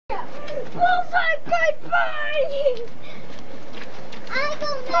Bullseye, bye-bye!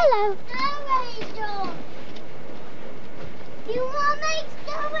 Hello. Snow angel. You want to make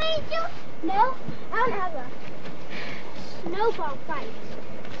snow angel? No, I don't have a snowball fight.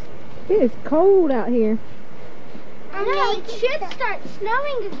 It is cold out here. I know, it should start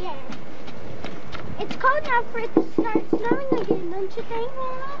snowing again. It's cold enough for it to start snowing again, don't you think,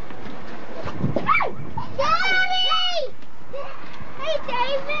 Mama? Daddy! Hey,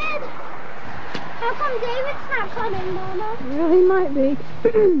 David! How come David's not coming, Mama? Well, he might be.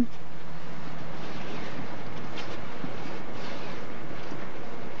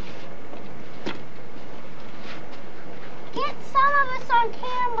 Get some of us on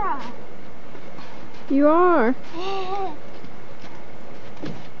camera. You are.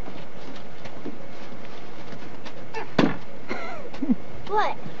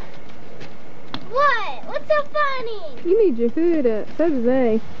 What? What? What's so funny? You need your food up. So does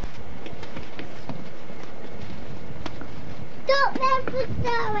they. Don't mess with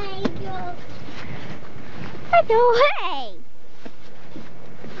Snow Angel. No way.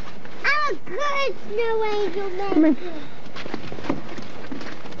 I'm a good Snow Angel man. Come here.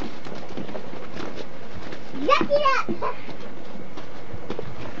 Yeah.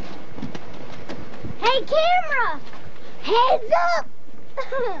 Hey, camera. Heads up.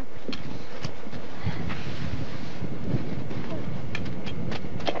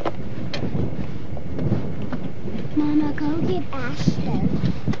 Mama, go get Ashton.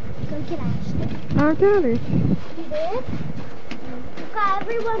 Go get Ashton. I got her. You did? You got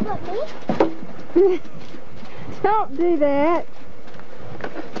everyone but me? Don't do that.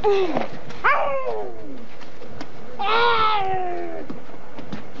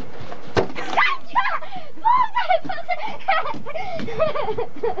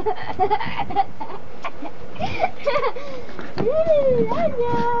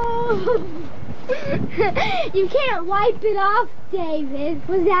 You can't wipe it off, David.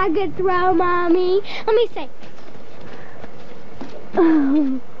 Was that a good throw, Mommy? Let me see.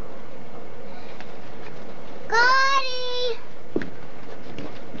 Gotti!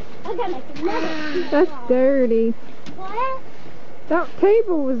 I gotta make another. That's dirty. What? That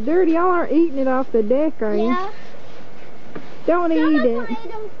table was dirty. Y'all aren't eating it off the deck, are you? Yeah. Don't eat it.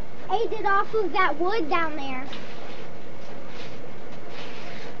 Ate it off of that wood down there.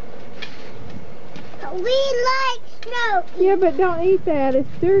 We like snow. Yeah, but don't eat that. It's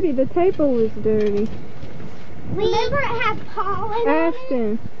dirty. The table was dirty. Remember it had pollen on it?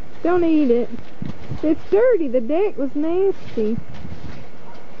 Ashton, don't eat it. It's dirty. The deck was nasty.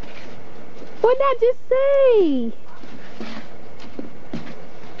 What did I just say?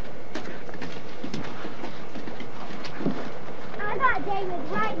 I got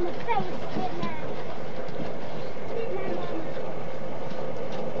David right in the face, didn't I? Didn't I, Mama?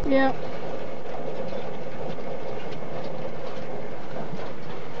 Yep.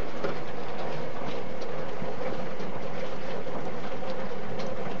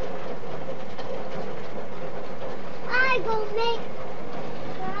 I go make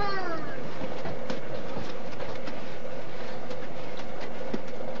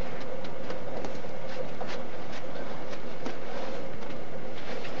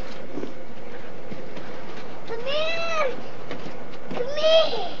Come here! Come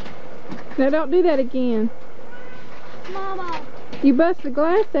here! Now don't do that again. Mama! You bust the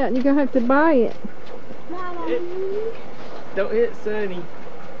glass out and you're going to have to buy it. Mama! Don't hit Sonny.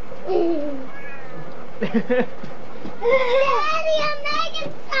 Daddy, I'm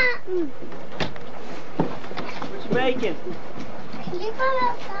making something! What you making? Can you come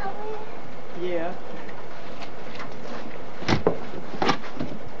outside with me? Yeah.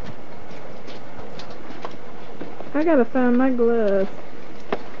 I gotta find my gloves.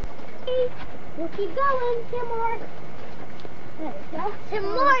 We'll keep going. Some more. There we go. Some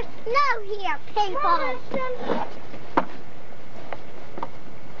more snow here, people.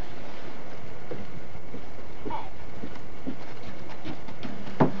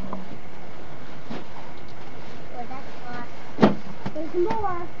 There's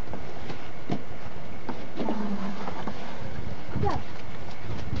more. Go.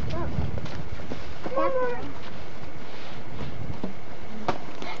 Go. One more.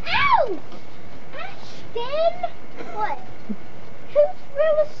 Ow! Ashton! What? Who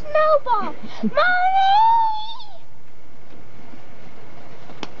threw a snowball? Mommy!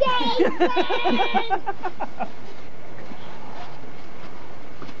 David!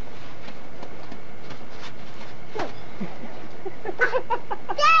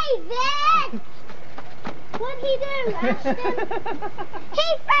 David! What'd he do, Ashton? He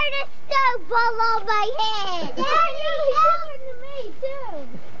threw a snowball on my head! Daddy, he happened to me, too.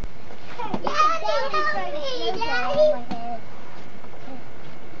 on my head.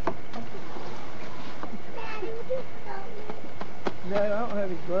 No, I don't have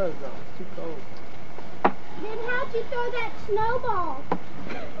any gloves on. It's too cold. Then how'd you throw that snowball?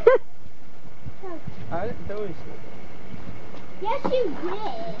 I didn't throw any snowballs. Yes, you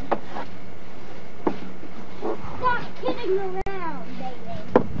did. Stop kidding around, baby.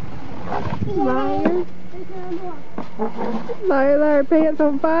 Liar. There's no more. Liar, liar, pants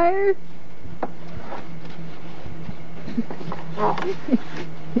on fire.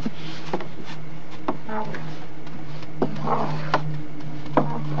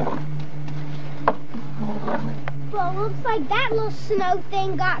 Well, looks like that little snow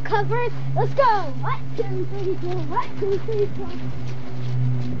thing got covered. Let's go. 1, 2, 3, 4. 1, 2, 3, 4.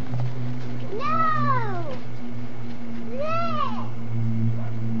 No! Yeah!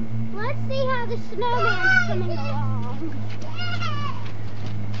 Let's see how the snowman's coming along.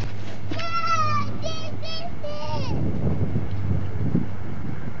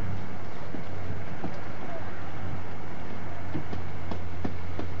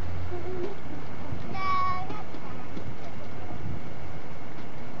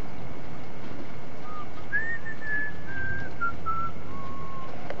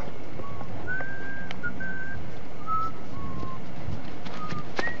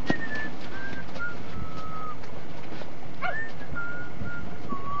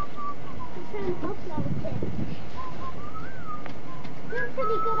 You're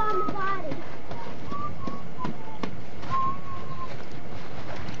pretty good on the body.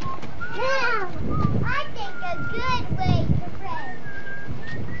 Now, I think a good way to pray.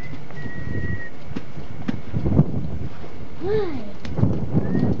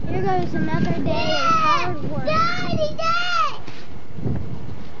 Here goes another day.